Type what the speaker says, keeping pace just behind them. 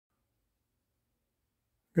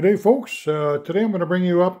Good day, folks. Today I'm going to bring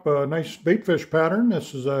you up a nice baitfish pattern.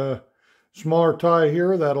 This is a smaller tie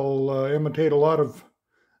here that'll imitate a lot of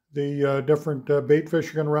the different baitfish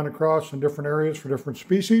you're going to run across in different areas for different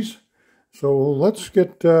species. So let's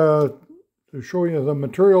get to show you the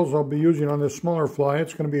materials I'll be using on this smaller fly.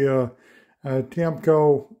 It's going to be a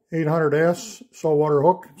Tiemco 800S saltwater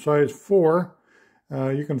hook, size 4.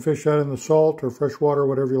 You can fish that in the salt or freshwater,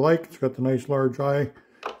 whatever you like. It's got the nice large eye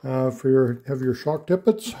for your heavier shock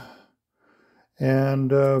tippets.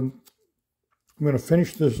 And I'm going to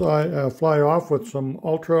finish this fly off with some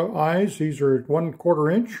ultra eyes. These are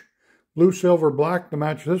 1/4 inch, blue, silver, black to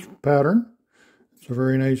match this pattern. It's a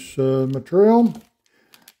very nice material.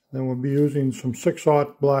 Then we'll be using some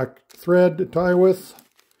 6/0 black thread to tie with.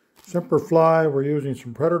 Simper fly, we're using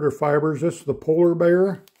some predator fibers. This is the polar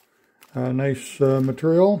bear. Nice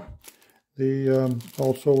material.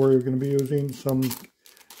 Also we're going to be using some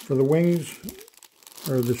for the wings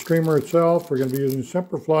or the streamer itself. We're going to be using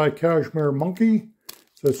Simperfly Cashmere Monkey.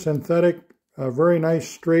 It's a synthetic, very nice,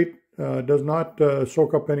 straight, does not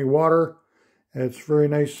soak up any water. It's very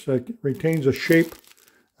nice, retains a shape.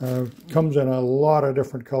 Comes in a lot of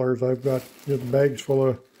different colors. I've got bags full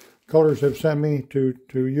of colors they've sent me to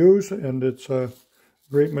use, and it's a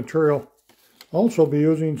great material. Also be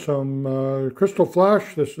using some crystal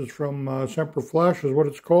flash. This is from Semper Flash is what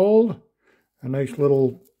it's called. A nice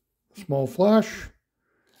little small flash.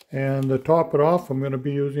 And to top it off, I'm going to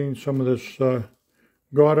be using some of this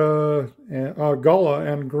Gaula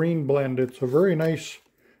and green blend. It's a very nice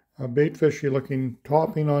baitfishy looking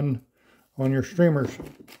topping on your streamers.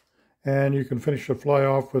 And you can finish the fly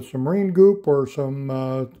off with some marine goop or some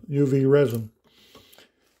UV resin.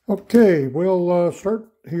 Okay, we'll start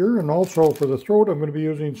here. And also for the throat, I'm going to be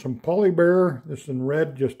using some Poly Bear. This is in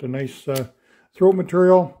red, just a nice throat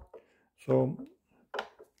material. So,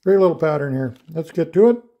 great little pattern here. Let's get to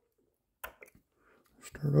it.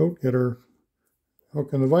 Start out, get our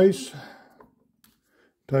hook in the vise.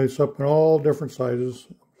 Tie this up in all different sizes.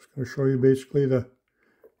 I'm just going to show you basically the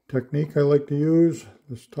technique I like to use.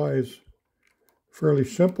 This tie is fairly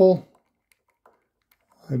simple.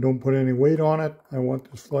 I don't put any weight on it. I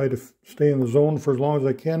want this fly to stay in the zone for as long as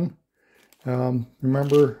I can.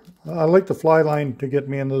 Remember, I like the fly line to get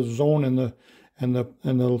me in the zone and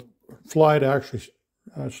the fly to actually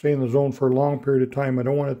stay in the zone for a long period of time. I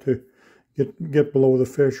don't want it to get below the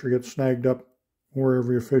fish or get snagged up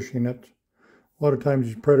wherever you're fishing it. A lot of times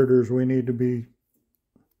these predators, we need to be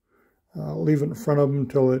leave it in front of them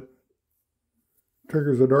until it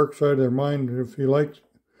triggers the dark side of their mind, if you like,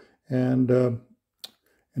 and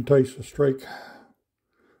entice a strike.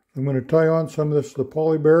 I'm going to tie on some of this, the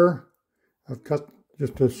Poly Bear. I've cut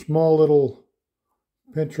just a small little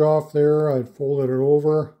pinch off there. I folded it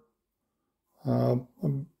over. I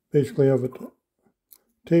basically have it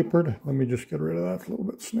tapered. Let me just get rid of that. It's a little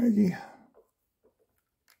bit snaggy.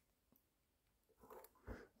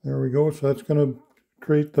 There we go. So that's going to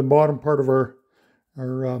create the bottom part of our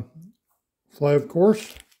fly, of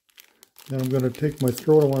course. Then I'm going to take my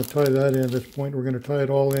throat. I want to tie that in at this point. We're going to tie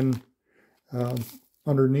it all in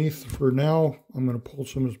underneath for now. I'm going to pull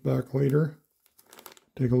some of this back later.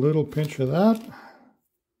 Take a little pinch of that.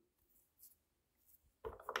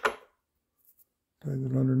 Tie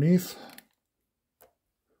it underneath.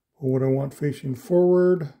 Pull what I want facing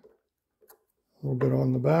forward. A little bit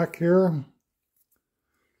on the back here.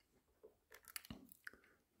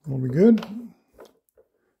 That'll be good.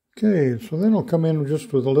 Okay, so then I'll come in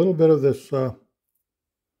just with a little bit of this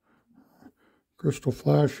crystal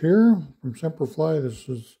flash here from Semperfly. This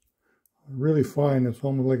is really fine. It's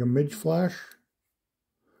almost like a midge flash.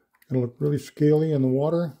 It'll look really scaly in the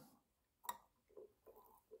water.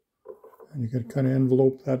 And you can kind of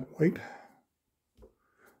envelope that white.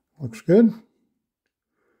 Looks good.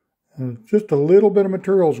 And just a little bit of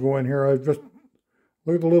materials going here. I've just,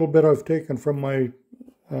 look at the little bit I've taken from my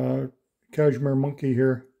Cashmere Monkey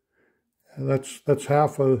here. That's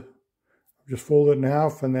half of, I've just folded it in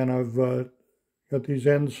half, and then I've got these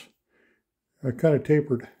ends kind of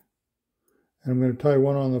tapered. And I'm going to tie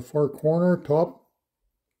one on the far corner top.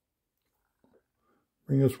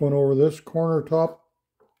 Bring this one over this corner top.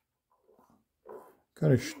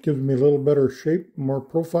 Kind of gives me a little better shape, more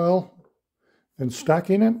profile. And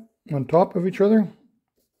stacking it on top of each other.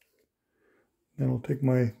 Then I'll take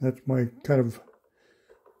that's my kind of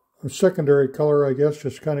a secondary color, I guess,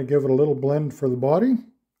 just kind of give it a little blend for the body.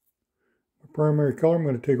 The primary color I'm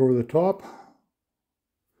going to take over the top.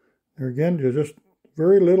 There again, just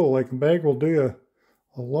very little, like a bag will do you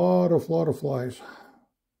a lot of flies.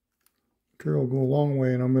 Material will go a long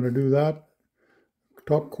way, and I'm going to do that.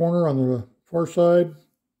 Top corner on the far side.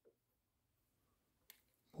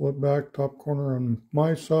 Pull it back, top corner on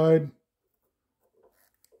my side.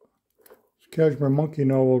 This Cashmere monkey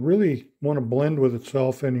now will really want to blend with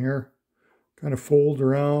itself in here. Kind of folds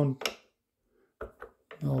around.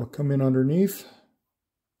 Now I'll come in underneath.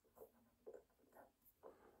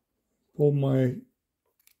 Pull my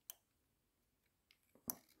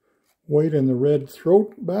white and the red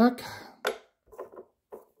throat back.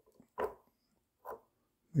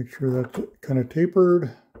 Make sure that's kind of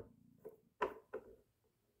tapered.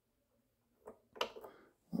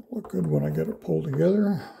 That'll look good when I get it pulled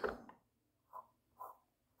together.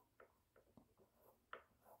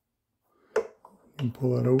 And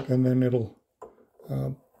pull that out, and then it'll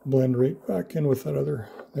blend right back in with that other.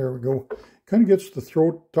 There we go. Kind of gets the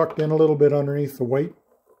throat tucked in a little bit underneath the white.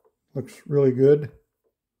 Looks really good.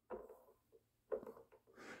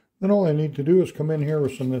 Then all I need to do is come in here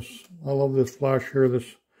with some of this. I love this flash here,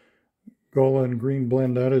 this Gaula and green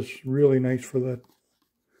blend. That is really nice for that.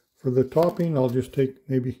 For the topping, I'll just take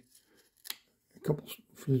maybe a couple,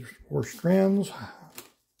 4 strands.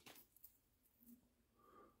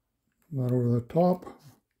 That over the top.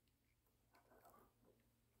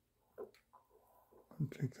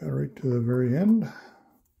 And take that right to the very end.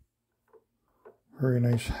 Very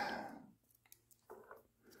nice.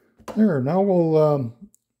 There, now we'll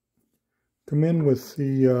come in with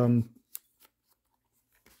the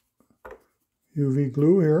UV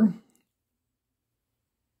glue here.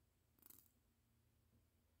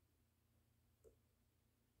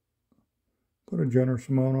 Put a generous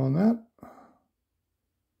amount on that.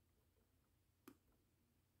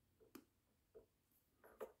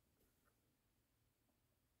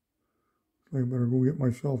 I better go get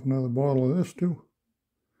myself another bottle of this too.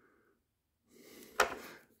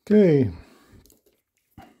 Okay.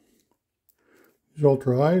 These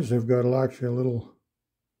ultra highs, they've got actually a little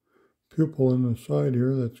pupil in the side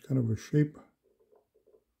here that's kind of a shape.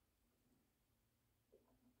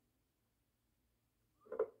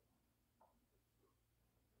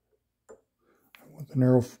 I want the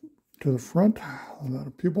narrow to the front, not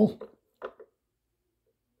a pupil.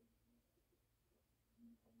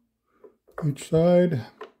 Each side.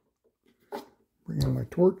 Bring in my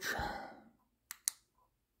torch.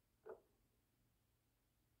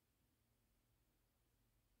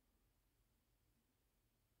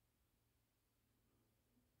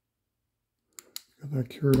 Got that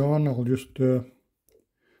cured on. I'll just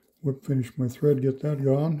whip finish my thread, get that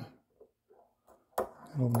gone.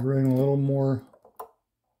 I'll bring a little more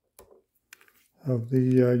of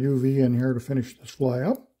the UV in here to finish this fly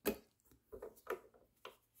up.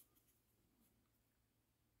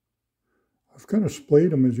 I've kind of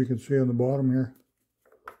splayed them, as you can see on the bottom here.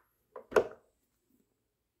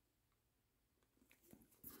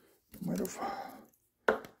 Might have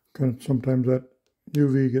kind of, sometimes that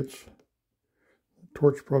UV gets, the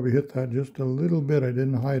torch probably hit that just a little bit. I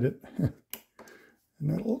didn't hide it. And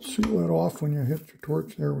that'll seal that off when you hit your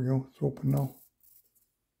torch. There we go. It's open now.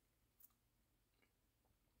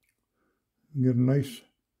 You get a nice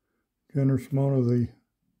generous amount of the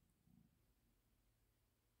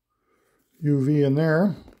UV in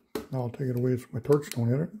there. I'll take it away so my torch don't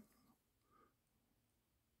hit it.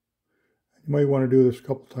 You might want to do this a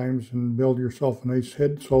couple times and build yourself a nice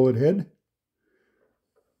head, solid head.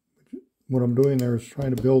 What I'm doing there is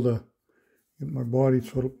trying to build get my body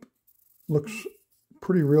so it looks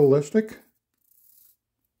pretty realistic.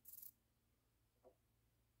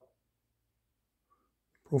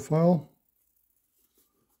 Profile.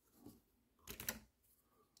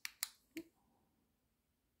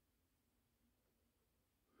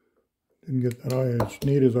 Didn't get that eye as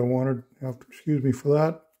neat as I wanted. You have to excuse me for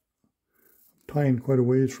that. I'm tying quite a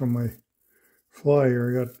ways from my fly here.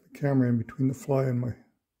 I got the camera in between the fly and my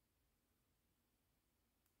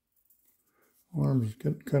arms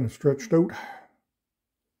getting kind of stretched out.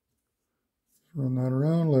 Run that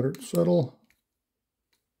around, let it settle.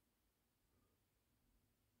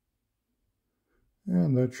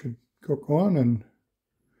 And that should cook on and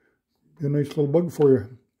be a nice little bug for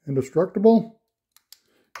you. Indestructible.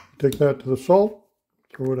 Take that to the salt,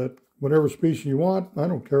 throw it at whatever species you want. I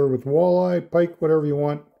don't care, with walleye, pike, whatever you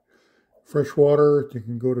want. Freshwater, you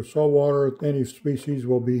can go to saltwater. Any species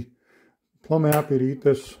will be plumb happy to eat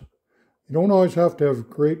this. You don't always have to have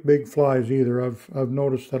great big flies either. I've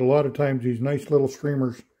noticed that a lot of times these nice little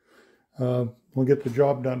streamers will get the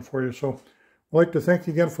job done for you. So I'd like to thank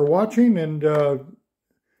you again for watching, and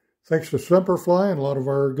thanks to Semperfly and a lot of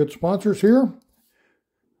our good sponsors here.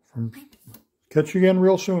 Catch you again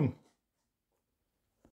real soon.